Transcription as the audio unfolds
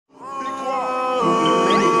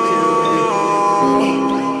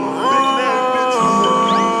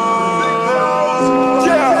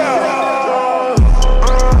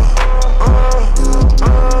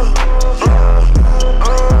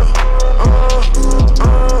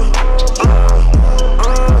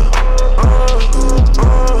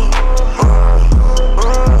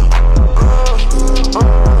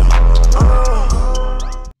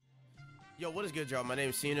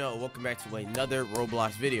Vecino. Welcome back to another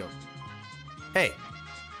Roblox video. Hey,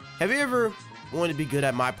 have you ever wanted to be good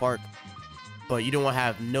at MyPark, but you don't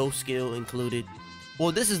have no skill included?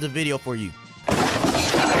 Well, this is the video for you.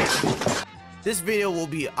 This video will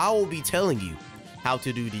be, I will be telling you how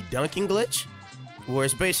to do the dunking glitch, where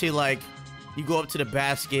it's basically like you go up to the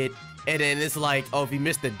basket and then it's like, oh, if you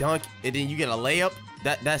miss the dunk and then you get a layup,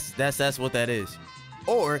 that's what that is.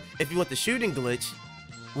 Or if you want the shooting glitch,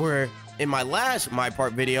 where in my last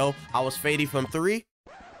MyPark video, I was fading from 3.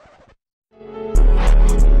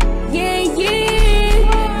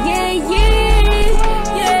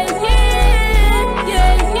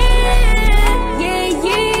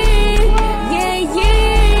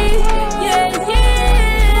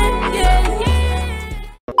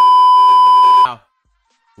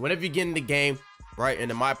 Whenever you get in the game, right, in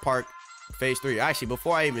the MyPark phase 3, actually,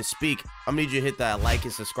 before I even speak, I'm gonna need you to hit that like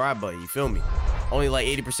and subscribe button. You feel me? Only like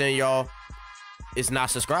 80% of y'all is not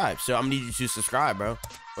subscribed, so I'm gonna need you to subscribe, bro,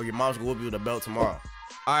 or your mom's gonna whoop you with a belt tomorrow.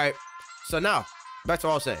 All right, so now back to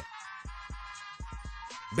what I was saying.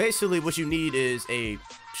 Basically, what you need is a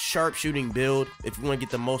sharpshooting build if you want to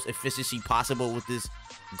get the most efficiency possible with this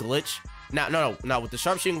glitch. No, with the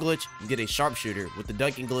sharpshooting glitch, you get a sharpshooter. With the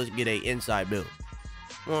dunking glitch, you get a inside build.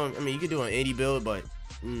 Well, I mean, you could do an 80 build, but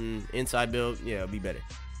inside build, yeah, it'll be better.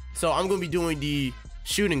 So I'm gonna be doing the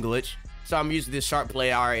shooting glitch. So I'm using this sharp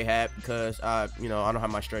play I already had because you know, I don't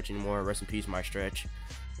have my stretch anymore. Rest in peace, my stretch.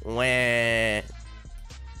 When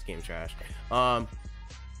this game trash. So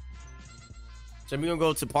we're gonna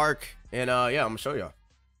go to park and yeah, I'm gonna show y'all.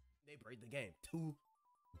 They break the game too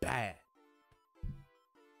bad.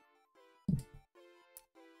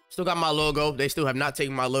 Still got my logo. They still have not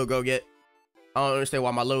taken my logo yet. I don't understand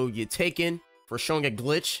why my logo get taken for showing a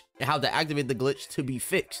glitch and how to activate the glitch to be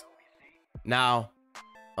fixed. Now,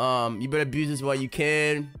 you better abuse this while you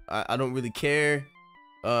can. I don't really care.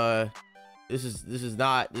 This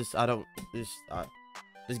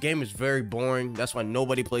game is very boring. That's why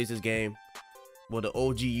nobody plays this game. Well, the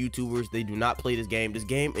OG YouTubers, they do not play this game. This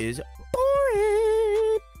game is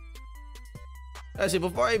boring. Actually,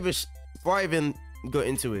 before I even go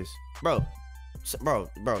into this, bro,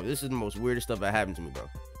 this is the most weirdest stuff that happened to me, bro.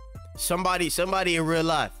 Somebody in real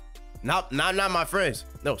life, not my friends,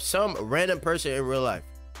 no, some random person in real life,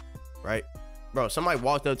 right, bro? Somebody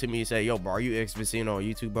walked up to me and said, "Yo, bro, are you Vecino on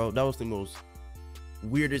YouTube, bro?" That was the most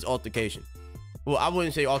weirdest altercation. Well, I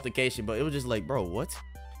wouldn't say altercation, but it was just like, bro, what?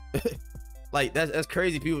 Like that's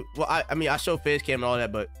crazy. People, well, I mean, I show face cam and all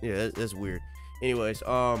that, but yeah, that's weird. Anyways,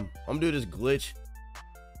 I'm gonna do this glitch.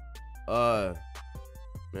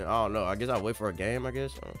 Man, I don't know. I guess I'll wait for a game, I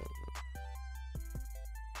guess. You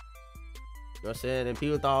know what I'm saying? And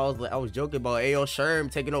people thought I was joking about AO Sherm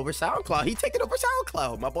taking over SoundCloud. He taking over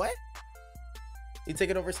SoundCloud, my boy. He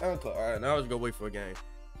taking over SoundCloud. All right, now I was gonna wait for a game.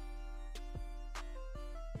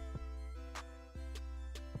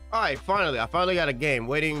 All right, I finally got a game.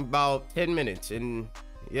 Waiting about 10 minutes, and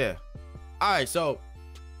yeah. All right, so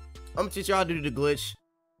I'm gonna teach y'all how to do the glitch.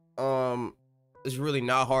 It's really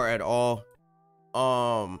not hard at all.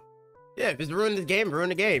 Yeah, if it's ruin the game.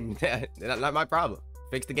 Not my problem.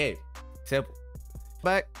 Fix the game. Simple.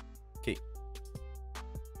 Back. Key.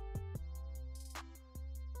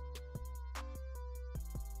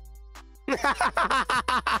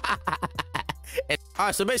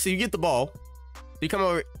 Alright, so basically you get the ball. You come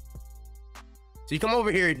over. So you come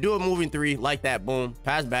over here, do a moving 3 like that. Boom.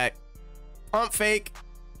 Pass back. Pump fake.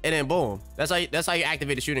 And then boom. That's how you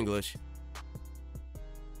activate the shooting glitch.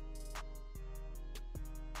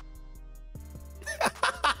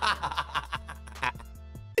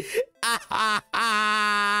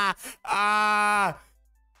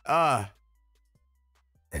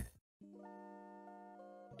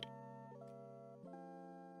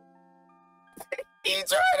 He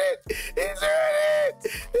tried it.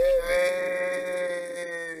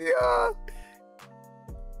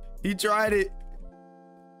 He tried it.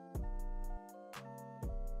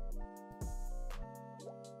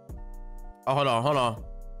 Oh, hold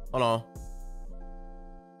on.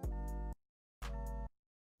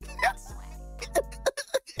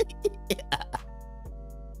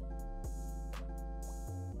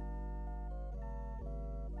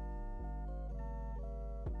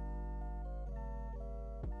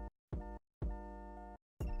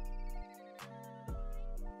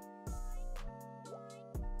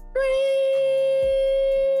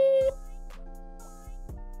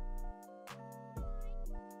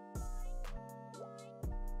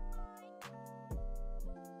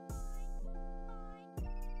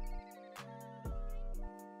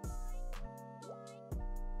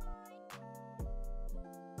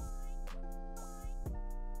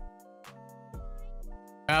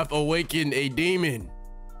 have awakened a demon.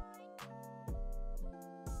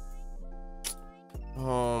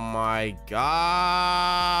 Oh my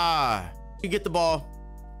god. You get the ball.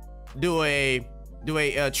 Do a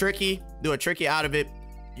tricky out of it.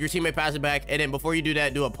 Your teammate pass it back, and then before you do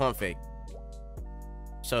that, do a pump fake.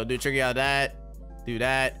 So do a tricky out of that. Do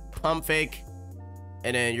that. Pump fake.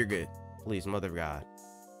 And then you're good. Please, mother of God.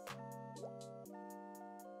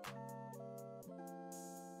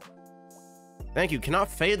 Thank you. Can I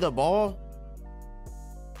fade the ball?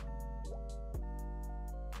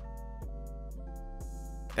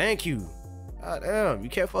 Thank you. God damn. You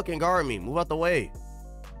can't fucking guard me. Move out the way.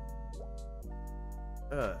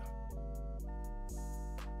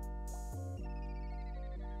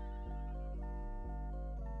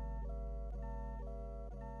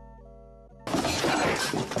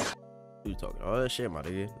 You talking all that shit, my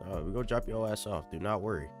nigga. We gonna drop your ass off. Do not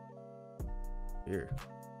worry. Here.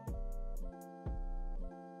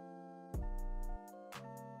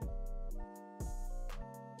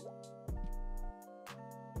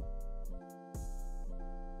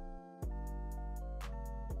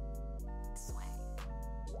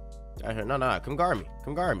 No, come guard me.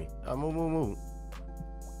 Come guard me. Move.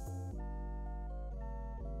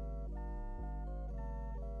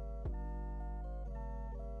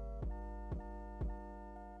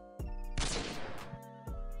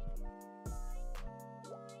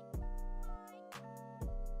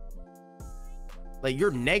 Like,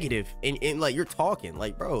 you're negative and like you're talking.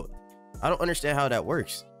 Like, bro, I don't understand how that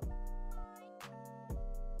works.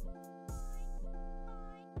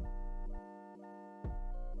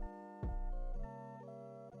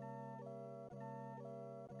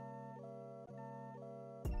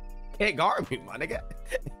 Can't guard me, my nigga.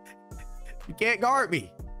 You can't guard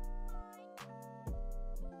me.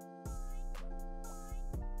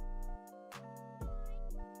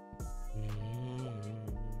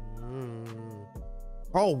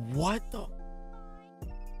 Bro, what the?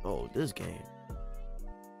 Oh, this game.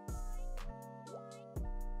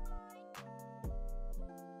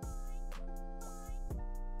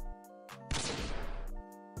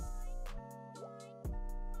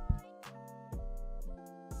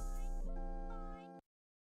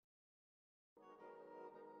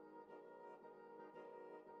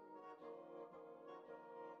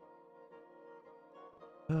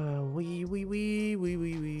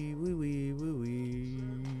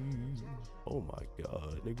 Oh my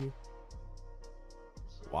god, nigga.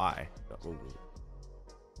 Why?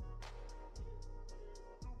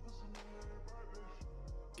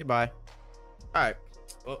 Goodbye. Alright.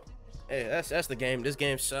 Well, hey, that's the game. This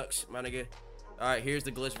game sucks, my nigga. Alright, here's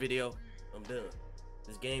the glitch video. I'm done.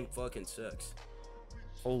 This game fucking sucks.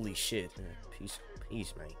 Holy shit, man. Peace,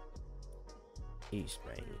 man. Peace,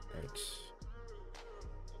 man. Thanks.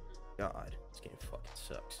 God, this game fucking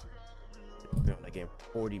sucks. I've been on that game for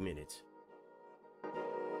 40 minutes.